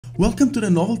Welcome to the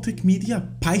NovelTech Media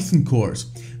Python course,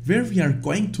 where we are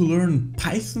going to learn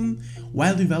Python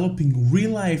while developing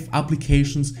real-life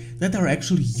applications that are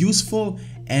actually useful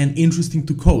and interesting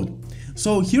to code.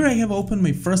 So here I have opened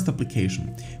my first application,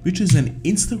 which is an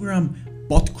Instagram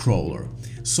bot crawler.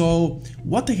 So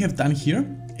what I have done here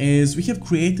is we have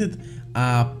created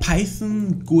a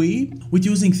Python GUI with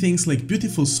using things like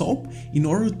beautiful soap in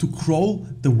order to crawl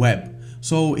the web.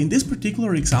 So in this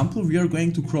particular example, we are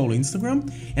going to crawl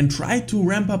Instagram and try to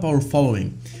ramp up our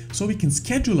following. So we can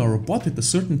schedule our bot at a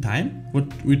certain time,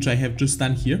 which I have just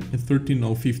done here at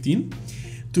 13:15,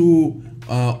 to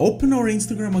open our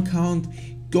Instagram account,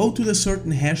 go to the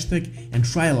certain hashtag and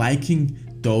try liking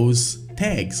those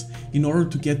tags in order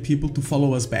to get people to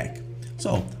follow us back.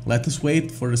 So let us wait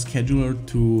for the scheduler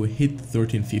to hit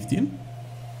 13:15.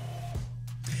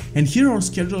 And here our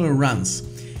scheduler runs.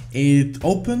 It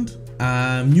opened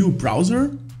a new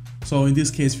browser, so in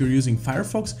this case we're using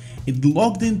Firefox. It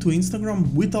logged into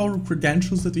Instagram with our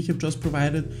credentials that we have just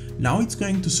provided. Now it's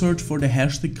going to search for the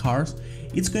hashtag cars.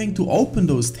 It's going to open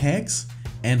those tags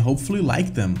and hopefully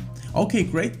like them. Okay,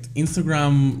 great.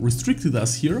 Instagram restricted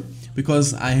us here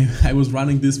because I was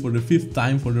running this for the 5th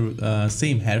time for the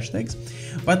same hashtags,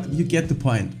 but you get the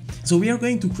point. So we are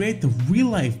going to create a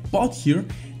real-life bot here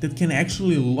that can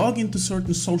actually log into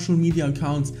certain social media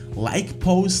accounts, like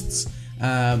posts.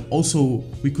 Also,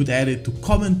 we could add it to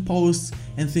comment posts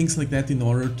and things like that in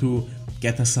order to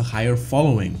get us a higher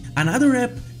following. Another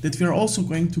app that we are also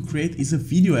going to create is a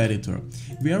video editor,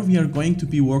 where we are going to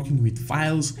be working with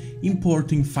files,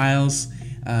 importing files,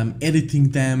 editing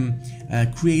them,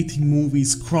 creating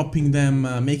movies, cropping them,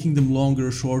 making them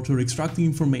longer, shorter, extracting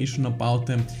information about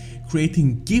them,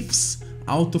 creating GIFs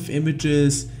out of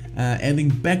images, adding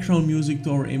background music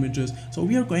to our images. So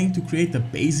we are going to create a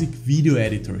basic video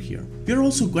editor here. We are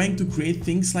also going to create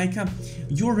things like a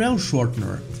URL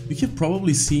shortener. You have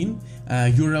probably seen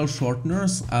URL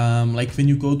shorteners, like when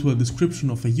you go to a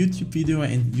description of a YouTube video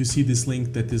and you see this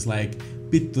link that is like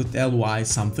bit.ly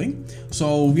something.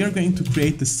 So we are going to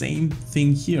create the same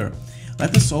thing here.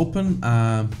 Let us open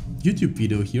a YouTube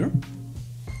video here.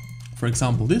 For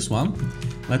example, this one.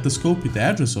 Let us copy the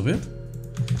address of it.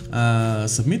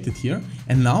 Submit it here,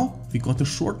 and now we got a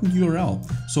shortened URL.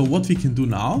 So what we can do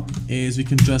now is we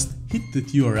can just hit that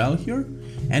URL here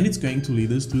and it's going to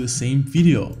lead us to the same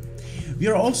video. We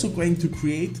are also going to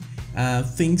create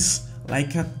things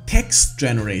like a text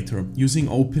generator using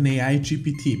OpenAI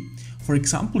GPT. For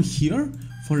example, here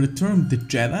for the term the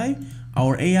Jedi,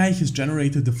 our AI has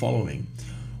generated the following: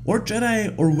 or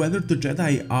Jedi, or whether the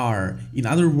Jedi are. In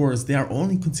other words, they are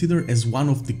only considered as one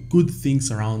of the good things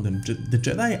around them. The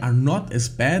Jedi are not as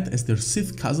bad as their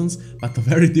Sith cousins, but a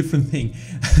very different thing.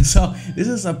 So this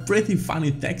is a pretty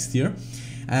funny text here.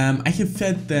 I have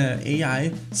fed the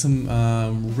AI some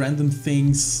random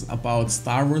things about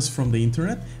Star Wars from the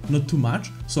internet, not too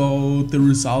much, so the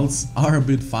results are a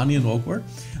bit funny and awkward,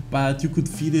 but you could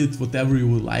feed it whatever you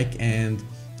would like and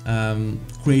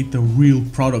create a real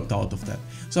product out of that.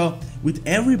 So with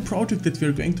every project that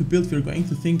we're going to build, we're going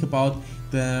to think about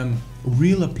the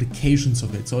real applications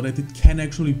of it so that it can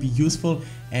actually be useful,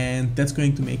 and that's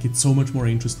going to make it so much more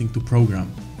interesting to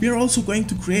program. We are also going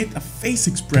to create a face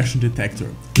expression detector.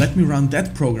 Let me run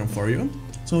that program for you.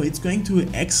 So it's going to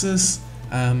access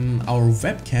our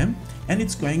webcam and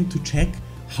it's going to check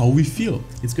how we feel.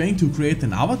 It's going to create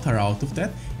an avatar out of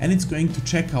that, and it's going to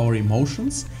check our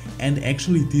emotions and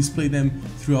actually display them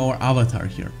through our avatar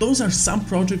here. Those are some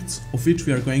projects of which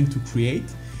we are going to create.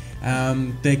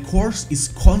 The course is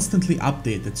constantly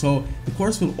updated, so the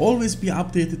course will always be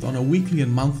updated on a weekly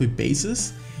and monthly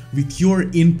basis with your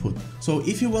input. So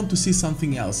if you want to see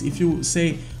something else, if you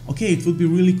say, okay, it would be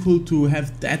really cool to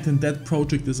have that and that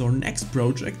project as our next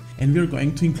project, and we're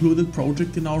going to include a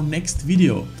project in our next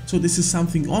video. So this is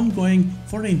something ongoing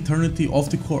for the eternity of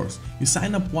the course. You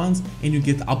sign up once and you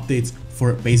get updates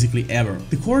for basically ever.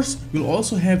 The course will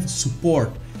also have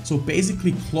support. So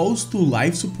basically close to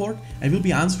live support. I will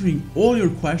be answering all your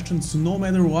questions no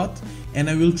matter what, and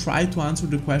I will try to answer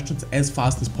the questions as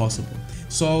fast as possible.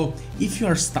 So if you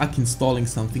are stuck installing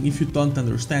something, if you don't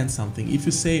understand something, if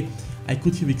you say I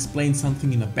could have explained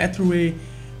something in a better way,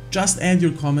 just add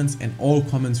your comments and all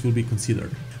comments will be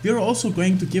considered. We are also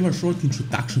going to give a short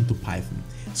introduction to Python.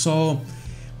 So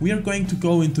we are going to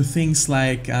go into things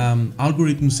like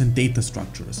algorithms and data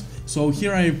structures. So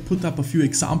here I put up a few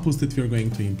examples that we are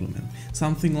going to implement.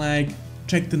 Something like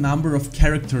check the number of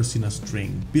characters in a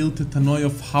string, build a Hanoi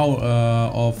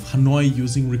of Hanoi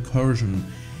using recursion,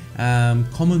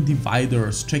 common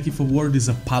dividers, check if a word is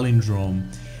a palindrome,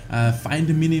 find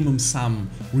the minimum sum,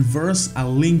 reverse a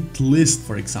linked list,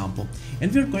 for example.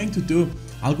 And we're going to do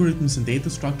algorithms and data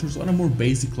structures on a more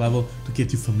basic level to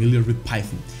get you familiar with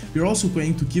Python. We're also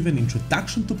going to give an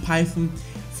introduction to Python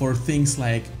for things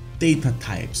like data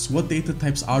types. What data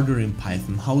types are there in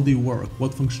Python? How they work?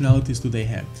 What functionalities do they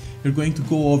have? We're going to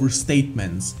go over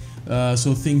statements,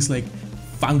 so things like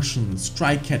functions,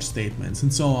 try-catch statements,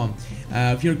 and so on.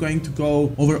 We are going to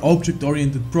go over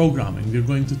object-oriented programming. We're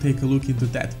going to take a look into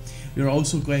that. We're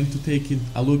also going to take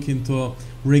a look into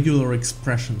regular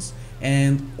expressions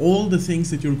and all the things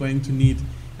that you're going to need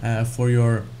for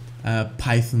your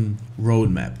Python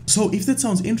roadmap. So if that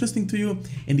sounds interesting to you,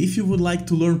 and if you would like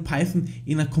to learn Python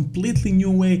in a completely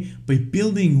new way by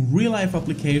building real-life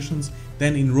applications,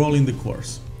 then enroll in the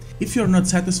course. If you're not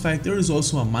satisfied, there is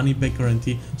also a money-back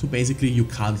guarantee, so basically you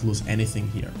can't lose anything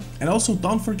here. And also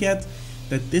don't forget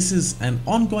that this is an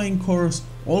ongoing course,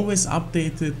 always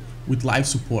updated with live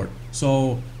support,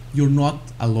 so you're not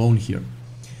alone here.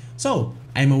 So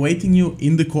I'm awaiting you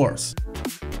in the course.